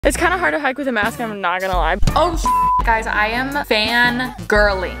It's kind of hard to hike with a mask, I'm not gonna lie. Oh, guys, I am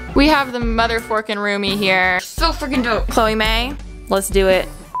fangirling. We have the motherforkin' roomie here. So freaking dope. Chloe May, let's do it.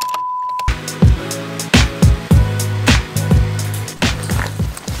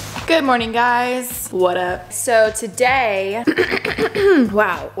 Good morning, guys. What up? So today,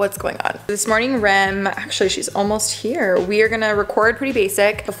 wow, what's going on? This morning, Rem, actually she's almost here. We are gonna record pretty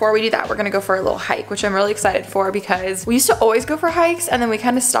basic. Before we do that, we're gonna go for a little hike, which I'm really excited for because we used to always go for hikes and then we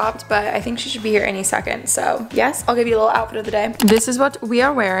kind of stopped, but I think she should be here any second. So yes, I'll give you a little outfit of the day. This is what we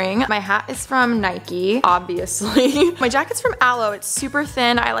are wearing. My hat is from Nike, obviously. My jacket's from Aloe. It's super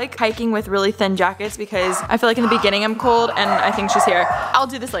thin. I like hiking with really thin jackets because I feel like in the beginning I'm cold and I think she's here. I'll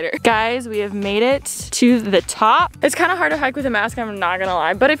do this later. Guys, we have made it to the top. It's kind of hard to hike with a mask, I'm not gonna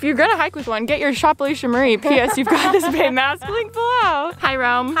lie, but if you're gonna hike with one, get your shop AlishaMarie. P.S. You've got this babe mask link below. Hi,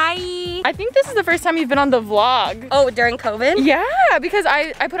 Rome. Hi. I think this is the first time you've been on the vlog. Oh, during COVID? Yeah, because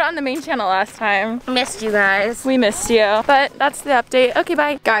I put it on the main channel last time. Missed you guys. We missed you, but that's the update. Okay,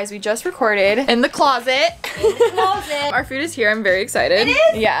 bye. Guys, we just recorded in the closet. Our food is here. I'm very excited. It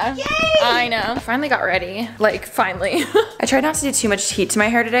is? Yeah. Yay! I know. I finally got ready. Like, finally. I tried not to do too much heat to my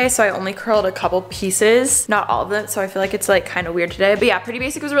hair today, so I only curled a couple pieces. Not all of it, so I feel like it's like kind of weird today. But yeah, Pretty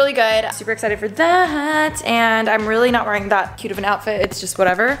Basic was really good. Super excited for that. And I'm really not wearing that cute of an outfit. It's just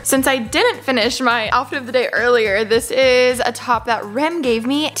whatever. Since I didn't finish my outfit of the day earlier, this is a top that Rem gave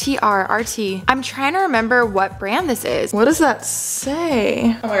me. TRRT. I'm trying to remember what brand this is. What does that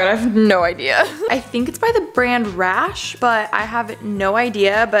say? Oh my god, I have no idea. I think it's by the brand Rash, but I have no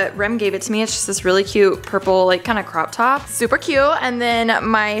idea. But Rem gave it to me. It's just this really cute purple, like kind of crop top. Super cute. And then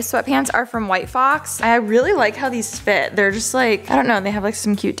my sweatpants are from White Fox. I really like how these fit. They're just like, I don't know, they have like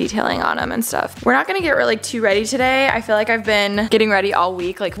some cute detailing on them and stuff. We're not gonna get like too ready today. I feel like I've been getting ready all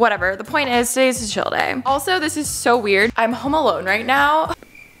week, like whatever. The point is, today's a chill day. Also, this is so weird. I'm home alone right now.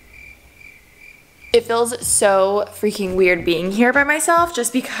 It feels so freaking weird being here by myself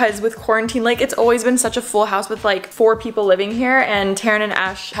just because with quarantine, like it's always been such a full house with like 4 people living here, and Taryn and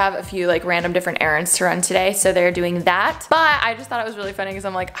Ash have a few like random different errands to run today, so they're doing that. But I just thought it was really funny because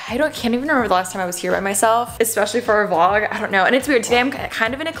I'm like, can't even remember the last time I was here by myself, especially for a vlog. I don't know. And it's weird. Today I'm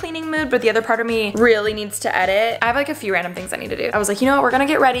kind of in a cleaning mood, but the other part of me really needs to edit. I have like a few random things I need to do. I was like, you know what? We're gonna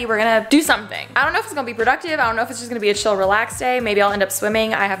get ready. We're gonna do something. I don't know if it's gonna be productive. I don't know if it's just gonna be a chill, relaxed day. Maybe I'll end up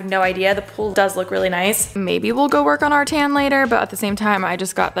swimming. I have no idea. The pool does look really nice. Maybe we'll go work on our tan later, but at the same time, I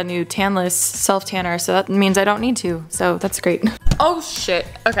just got the new Tanless self-tanner, so that means I don't need to, so that's great. Oh shit,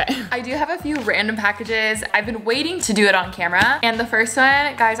 okay. I do have a few random packages. I've been waiting to do it on camera, and the first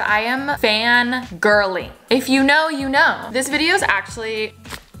one, guys, I am fangirling. If you know, you know. This video is actually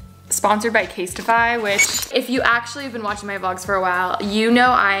sponsored by Casetify, which if you actually have been watching my vlogs for a while, you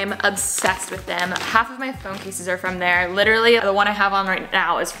know I'm obsessed with them. Half of my phone cases are from there. Literally, the one I have on right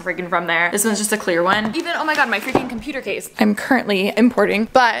now is freaking from there. This one's just a clear one. Even, oh my god, my freaking computer case. I'm currently importing,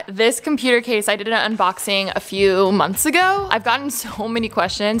 but this computer case, I did an unboxing a few months ago. I've gotten so many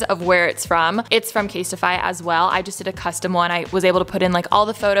questions of where it's from. It's from Casetify as well. I just did a custom one. I was able to put in like all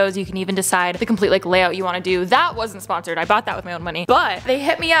the photos. You can even decide the complete like layout you want to do. That wasn't sponsored. I bought that with my own money, but they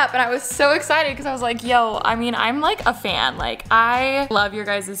hit me up and I was so excited because I was like, yo, I mean, I'm like a fan. Like, I love your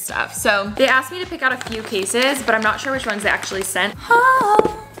guys' stuff. So they asked me to pick out a few cases, but I'm not sure which ones they actually sent.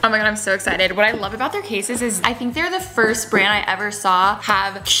 Oh my god, I'm so excited. What I love about their cases is I think they're the first brand I ever saw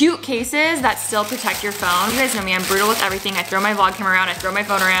have cute cases that still protect your phone. You guys know me, I'm brutal with everything. I throw my vlog camera around, I throw my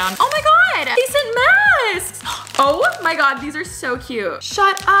phone around. Oh my god, they sent masks. Oh my god, these are so cute.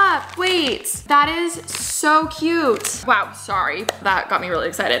 Shut up, wait. That is so cute. Wow, sorry. That got me really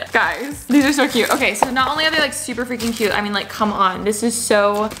excited. Guys, these are so cute. Okay, so not only are they like super freaking cute, I mean like, come on, this is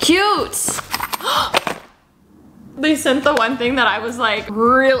so cute. They sent the one thing that I was like,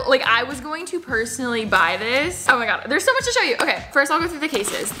 I was going to personally buy this. Oh my god, there's so much to show you. Okay, first I'll go through the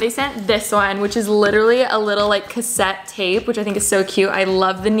cases. They sent this one, which is literally a little like cassette tape, which I think is so cute. I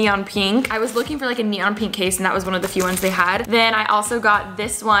love the neon pink. I was looking for like a neon pink case and that was one of the few ones they had. Then I also got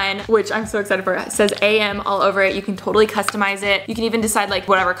this one, which I'm so excited for. It says AM all over it. You can totally customize it. You can even decide like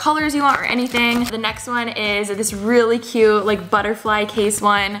whatever colors you want or anything. The next one is this really cute like butterfly case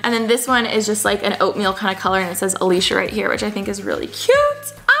one. And then this one is just like an oatmeal kind of color and it says Alisha right here, which I think is really cute.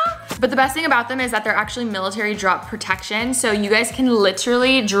 But the best thing about them is that they're actually military drop protection. So you guys can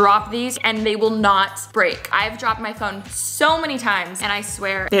literally drop these and they will not break. I've dropped my phone so many times and I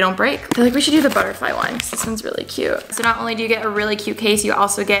swear they don't break. I feel like we should do the butterfly one because this one's really cute. So not only do you get a really cute case, you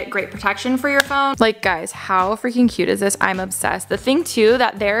also get great protection for your phone. Like guys, how freaking cute is this? I'm obsessed. The thing too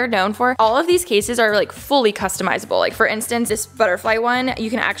that they're known for, all of these cases are like fully customizable. Like for instance, this butterfly one,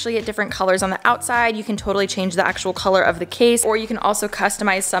 you can actually get different colors on the outside. You can totally change the actual color of the case, or you can also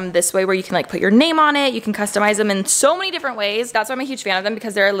customize some this way where you can like put your name on it. You can customize them in so many different ways. That's why I'm a huge fan of them,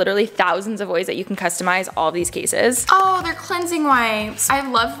 because there are literally thousands of ways that you can customize all of these cases. Oh, they're cleansing wipes. I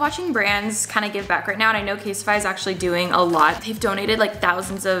love watching brands kind of give back right now, and I know Casetify is actually doing a lot. They've donated like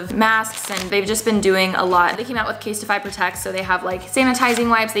thousands of masks and they've just been doing a lot. They came out with Casetify Protect, so they have like sanitizing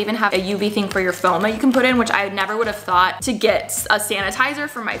wipes. They even have a UV thing for your phone that you can put in, which I never would have thought to get a sanitizer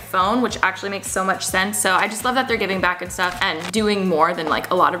for my phone, which actually makes so much sense. So I just love that they're giving back and stuff and doing more than like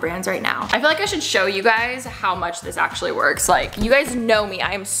a lot of brands right now. I feel like I should show you guys how much this actually works. Like, you guys know me,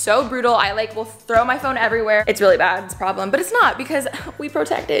 I am so brutal. I like will throw my phone everywhere. It's really bad, it's a problem, but it's not because we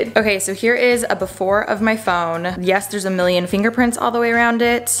protected. Okay, so here is a before of my phone. Yes, there's a million fingerprints all the way around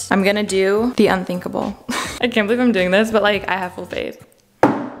it. I'm gonna do the unthinkable. I can't believe I'm doing this, but like I have full faith.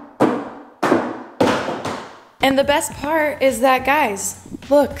 And the best part is that, guys,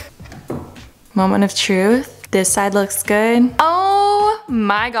 look. Moment of truth. This side looks good. Oh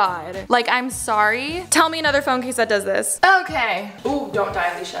my God. Like, I'm sorry. Tell me another phone case that does this. Okay. Ooh, don't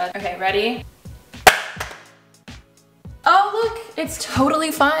die, Alisha. Okay, ready? Oh, look, it's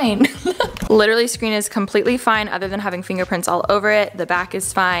totally fine. Literally, screen is completely fine other than having fingerprints all over it. The back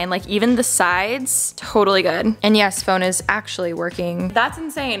is fine. Like, even the sides, totally good. And yes, phone is actually working. That's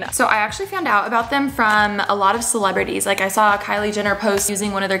insane. So I actually found out about them from a lot of celebrities. Like, I saw Kylie Jenner post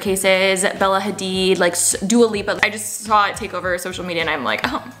using one of their cases, Bella Hadid, like Dua Lipa. I just saw it take over social media and I'm like,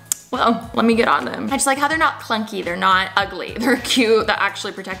 oh, well, let me get on them. I just like how they're not clunky, they're not ugly. They're cute, that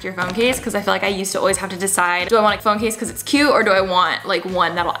actually protect your phone case, because I feel like I used to always have to decide, do I want a phone case because it's cute, or do I want like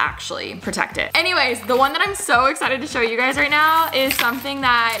one that'll actually protect it? Anyways, the one that I'm so excited to show you guys right now is something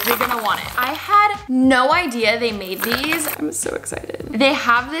that you're gonna want it. I had no idea they made these. I'm so excited. They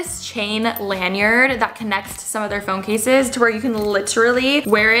have this chain lanyard that connects to some of their phone cases to where you can literally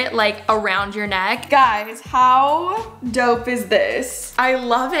wear it like around your neck. Guys, how dope is this? I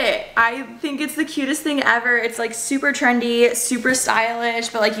love it. I think it's the cutest thing ever. It's like super trendy, super stylish,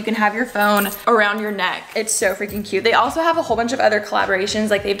 but like you can have your phone around your neck. It's so freaking cute. They also have a whole bunch of other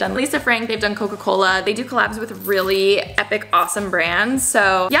collaborations. Like they've done Lisa Frank, they've done Coca-Cola. They do collabs with really epic, awesome brands.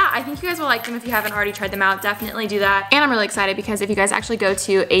 So yeah, I think you guys will like them if you haven't already tried them out. Definitely do that. And I'm really excited because if you guys actually go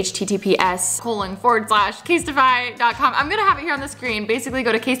to https://casetify.com, I'm gonna have it here on the screen. Basically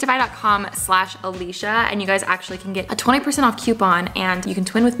go to casetify.com/Alisha and you guys actually can get a 20% off coupon and you can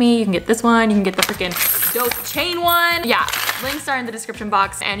twin with me. You can get this one, you can get the freaking dope chain one. Yeah, links are in the description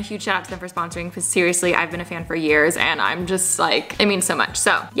box, and huge shout out to them for sponsoring, because seriously, I've been a fan for years and I'm just like, it means so much,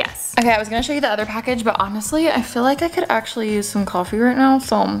 so yes. Okay, I was gonna show you the other package, but honestly, I feel like I could actually use some coffee right now,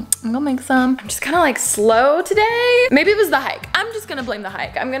 so I'm gonna make some. I'm just kind of like slow today. Maybe it was the hike. I'm just gonna blame the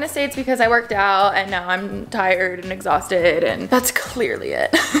hike. I'm gonna say it's because I worked out and now I'm tired and exhausted, and that's clearly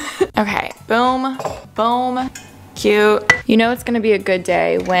it. Okay, boom, boom. Cute. You know it's gonna be a good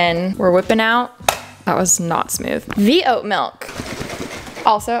day when we're whipping out. That was not smooth. The oat milk.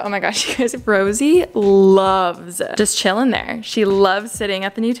 Also, oh my gosh, you guys, Rosie loves just chilling there. She loves sitting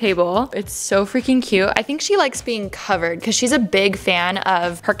at the new table. It's so freaking cute. I think she likes being covered because she's a big fan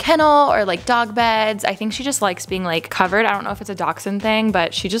of her kennel or like dog beds. I think she just likes being like covered. I don't know if it's a dachshund thing,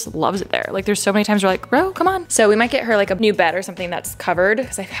 but she just loves it there. Like there's so many times we're like, Ro, come on. So we might get her like a new bed or something that's covered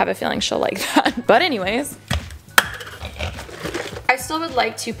because I have a feeling she'll like that. But anyways, I still would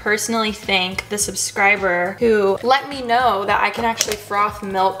like to personally thank the subscriber who let me know that I can actually froth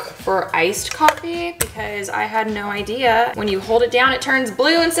milk for iced coffee, because I had no idea when you hold it down it turns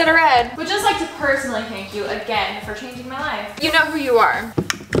blue instead of red. Would just like to personally thank you again for changing my life. You know who you are.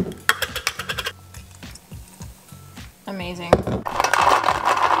 Amazing.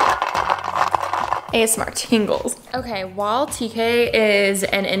 ASMR tingles. Okay, while TK is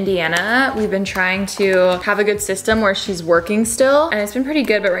in Indiana, we've been trying to have a good system where she's working still, and it's been pretty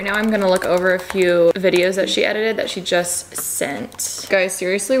good, but right now I'm gonna look over a few videos that she edited that she just sent. Guys,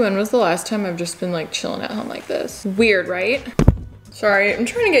 seriously, when was the last time I've just been like chilling at home like this? Weird, right? Sorry, I'm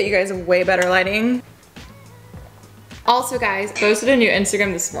trying to get you guys way better lighting. Also guys, I posted a new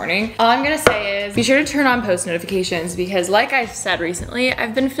Instagram this morning. All I'm gonna say is be sure to turn on post notifications, because like I said recently,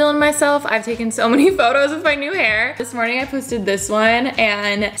 I've been feeling myself. I've taken so many photos with my new hair. This morning I posted this one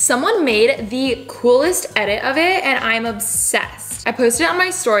and someone made the coolest edit of it and I'm obsessed. post. I posted it on my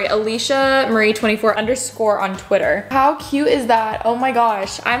story, AlishaMarie24_ on Twitter. How cute is that? Oh my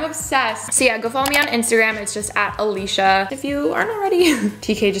gosh, I'm obsessed. So yeah, go follow me on Instagram. It's just at Alisha if you aren't already.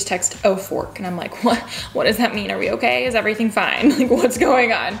 TK just texted, oh, fork. And I'm like, what does that mean? Are we okay? Is everything fine? Like, what's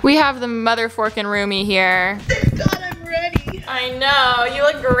going on? We have the mother fork and roomie here. Thank God I'm ready. I know, you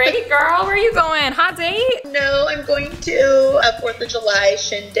look great, girl. Where are you going? Hot date? No, I'm going to a 4th of July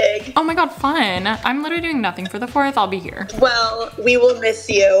shindig. Oh my God, fun. I'm literally doing nothing for the 4th. I'll be here. Well, we will miss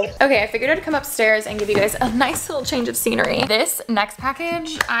you. Okay, I figured I'd come upstairs and give you guys a nice little change of scenery. This next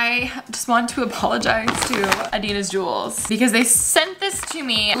package, I just want to apologize to Adidas Jewels because they sent this to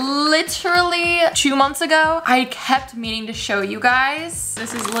me literally 2 months ago. I kept meaning to show you guys.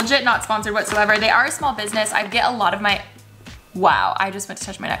 This is legit not sponsored whatsoever. They are a small business. I get a lot of my wow, I just went to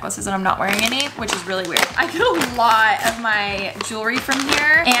touch my necklaces and I'm not wearing any, which is really weird. I get a lot of my jewelry from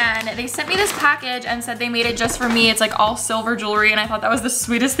here and they sent me this package and said they made it just for me. It's like all silver jewelry and I thought that was the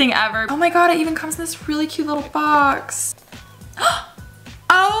sweetest thing ever. Oh my God, it even comes in this really cute little box.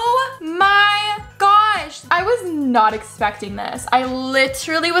 Oh my gosh. I was not expecting this. I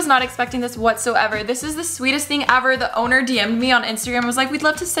literally was not expecting this whatsoever. This is the sweetest thing ever. The owner DM'd me on Instagram and was like, we'd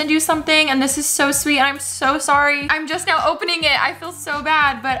love to send you something and this is so sweet and I'm so sorry. I'm just now opening it. I feel so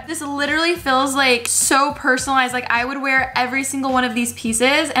bad, but this literally feels like so personalized. Like I would wear every single one of these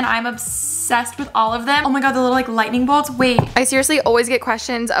pieces and I'm obsessed with all of them. Oh my God, the little like lightning bolts. Wait, I seriously always get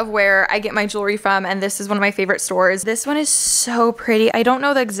questions of where I get my jewelry from and this is one of my favorite stores. This one is so pretty. I don't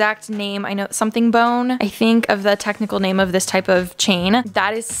know the exact name. I know something bone, I think, of the technical name of this type of chain.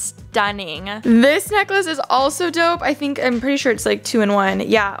 That is stunning. This necklace is also dope. I'm pretty sure it's like 2-in-1.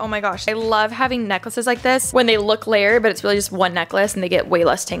 Yeah, oh my gosh. I love having necklaces like this when they look layered, but it's really just one necklace and they get way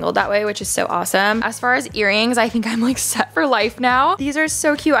less tangled that way, which is so awesome. As far as earrings, I think I'm like set for life now. These are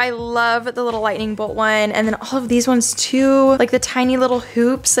so cute. I love the little lightning bolt one and then all of these ones too, like the tiny little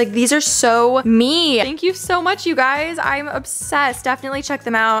hoops. Like these are so me. Thank you so much, you guys. I'm obsessed. Definitely check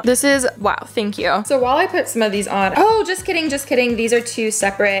them out. This is, wow, thank you. So while I put some of these on, oh, just kidding, just kidding. These are 2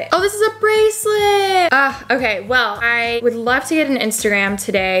 separate. Oh, this is a bracelet. Okay, well, I would love to get an Instagram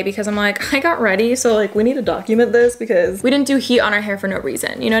today because I'm like, I got ready, so like we need to document this because we didn't do heat on our hair for no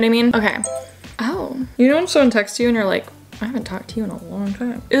reason. You know what I mean? Okay. Oh, you know when someone texts you and you're like, I haven't talked to you in a long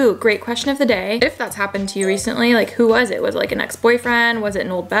time. Ooh, great question of the day. If that's happened to you recently, like who was it? Was it like an ex-boyfriend? Was it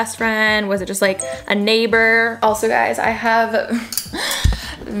an old best friend? Was it just like a neighbor? Also guys, I have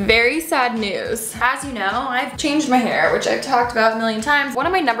very sad news. As you know, I've changed my hair, which I've talked about a million times. One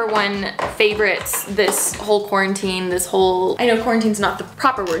of my #1 favorites this whole quarantine, I know quarantine's not the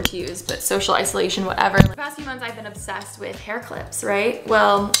proper word to use, but social isolation, whatever. The past few months I've been obsessed with hair clips, right?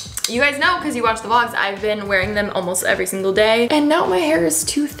 Well, you guys know because you watch the vlogs, I've been wearing them almost every single day. And now my hair is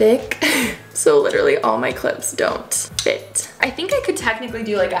too thick. So literally all my clips don't fit. I think I could technically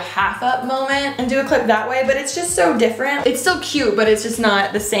do like a half up moment and do a clip that way, but it's just so different. It's still cute, but it's just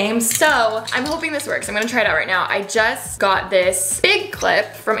not the same. So I'm hoping this works. I'm gonna try it out right now. I just got this big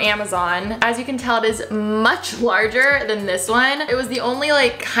clip from Amazon. As you can tell, it is much larger than this one. It was the only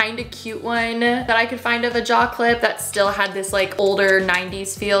like kind of cute one that I could find of a jaw clip that still had this like older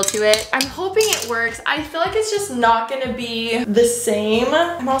 90s feel to it. I'm hoping it works. I feel like it's just not gonna be the same.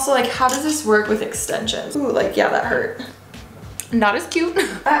 I'm also like, how does this work with extensions? Ooh, like, yeah, that hurt. Not as cute.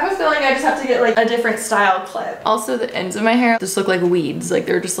 I have a feeling I just have to get like a different style clip. Also, the ends of my hair just look like weeds. Like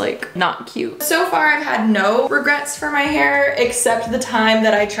they're just like not cute. So far, I've had no regrets for my hair except the time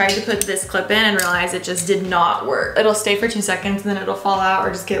that I tried to put this clip in and realized it just did not work. It'll stay for 2 seconds and then it'll fall out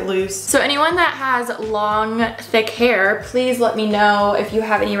or just get loose. So anyone that has long, thick hair, please let me know if you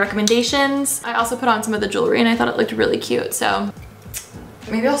have any recommendations. I also put on some of the jewelry and I thought it looked really cute, so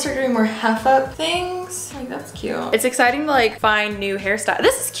maybe I'll start doing more half up things. Like that's cute. It's exciting to like find new hairstyles.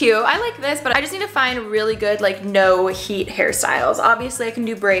 This is cute. I like this, but I just need to find really good like no heat hairstyles. Obviously I can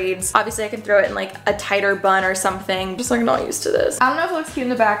do braids. Obviously I can throw it in like a tighter bun or something. Just like not used to this. I don't know if it looks cute in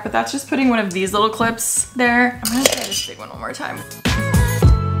the back, but that's just putting one of these little clips there. I'm gonna try this big one more time.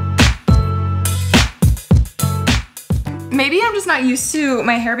 Maybe I'm just not used to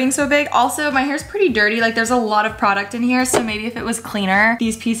my hair being so big. Also, my hair's pretty dirty. Like there's a lot of product in here, so maybe if it was cleaner,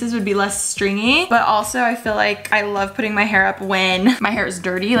 these pieces would be less stringy. But also I feel like I love putting my hair up when my hair is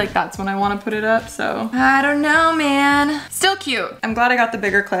dirty. Like that's when I want to put it up, so I don't know, man. Still cute. I'm glad I got the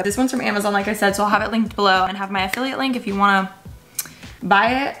bigger clip. This one's from Amazon, like I said, so I'll have it linked below and have my affiliate link if you want to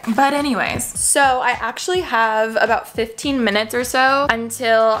buy it. But anyways, so I actually have about 15 minutes or so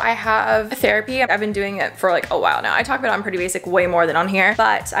until I have therapy. I've been doing it for like a while now. I talk about it on Pretty Basic way more than on here,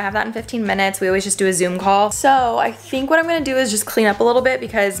 but I have that in 15 minutes. We always just do a Zoom call. So I think what I'm gonna do is just clean up a little bit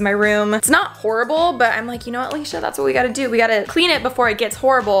because my room, it's not horrible, but I'm like, you know what, Alicia, that's what we gotta do. We gotta clean it before it gets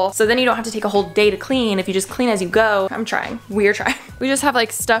horrible. So then you don't have to take a whole day to clean if you just clean as you go. I'm trying, we are trying. We just have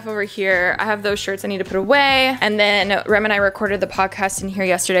like stuff over here. I have those shirts I need to put away. And then Rem and I recorded the podcast in here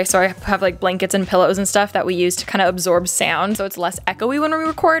yesterday. So I have like blankets and pillows and stuff that we use to kind of absorb sound. So it's less echoey when we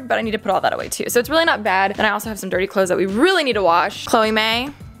record, but I need to put all that away too. So it's really not bad. And I also have some dirty clothes that we really need to wash. Chloe May,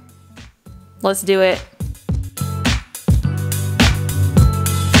 let's do it.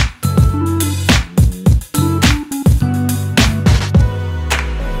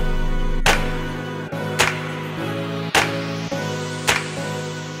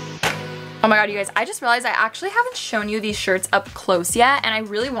 Oh my god, you guys, I just realized I actually haven't shown you these shirts up close yet, and I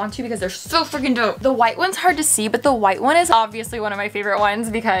really want to because they're so freaking dope. The white one's hard to see, but the white one is obviously one of my favorite ones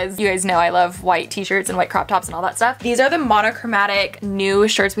because you guys know I love white t-shirts and white crop tops and all that stuff. These are the monochromatic new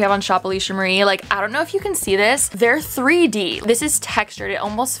shirts we have on Shop Alicia Marie. Like, I don't know if you can see this. They're 3D. This is textured. It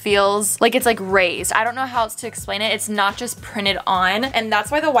almost feels like it's like raised. I don't know how else to explain it. It's not just printed on, and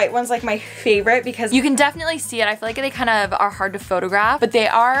that's why the white one's like my favorite because you can definitely see it. I feel like they kind of are hard to photograph, but they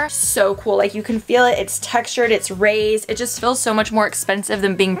are so cool. Like, you can feel it, it's textured, it's raised. It just feels so much more expensive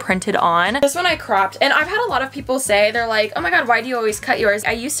than being printed on. This one I cropped, and I've had a lot of people say, they're like, oh my god, why do you always cut yours?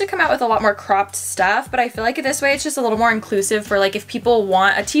 I used to come out with a lot more cropped stuff, but I feel like this way it's just a little more inclusive for like if people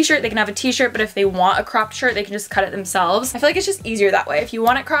want a t-shirt, they can have a t-shirt, but if they want a cropped shirt, they can just cut it themselves. I feel like it's just easier that way. If you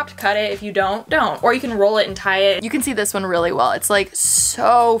want it cropped, cut it. If you don't, don't. Or you can roll it and tie it. You can see this one really well. It's like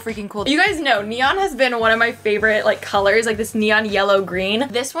so freaking cool. You guys know neon has been one of my favorite like colors, like this neon yellow green.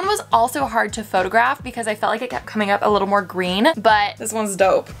 This one was also hard to photograph because I felt like it kept coming up a little more green, but this one's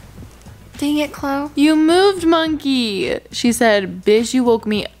dope. Dang it, Chloe. You moved, monkey. She said, bitch, you woke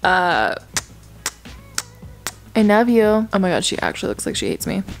me up. I love you. Oh my god, she actually looks like she hates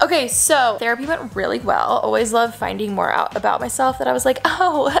me. Okay, so therapy went really well. Always love finding more out about myself that I was like,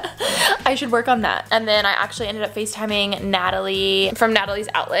 oh, I should work on that. And then I actually ended up FaceTiming Natalie from Natalie's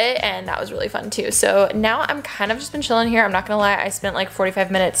Outlet, and that was really fun too. So now I'm kind of just been chilling here. I'm not gonna lie, I spent like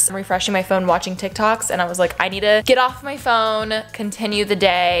 45 minutes refreshing my phone watching TikToks, and I was like, I need to get off my phone, continue the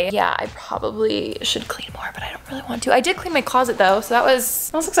day. Yeah, I probably should clean more, but I don't really want to. I did clean my closet though, so that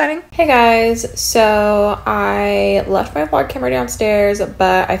was exciting. Hey guys, so I left my vlog camera downstairs,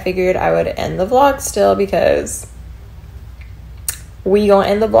 but I figured I would end the vlog still because we gonna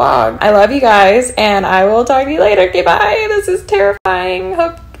end the vlog. I love you guys, and I will talk to you later. Okay, bye. This is terrifying.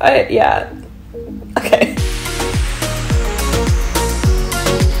 Yeah.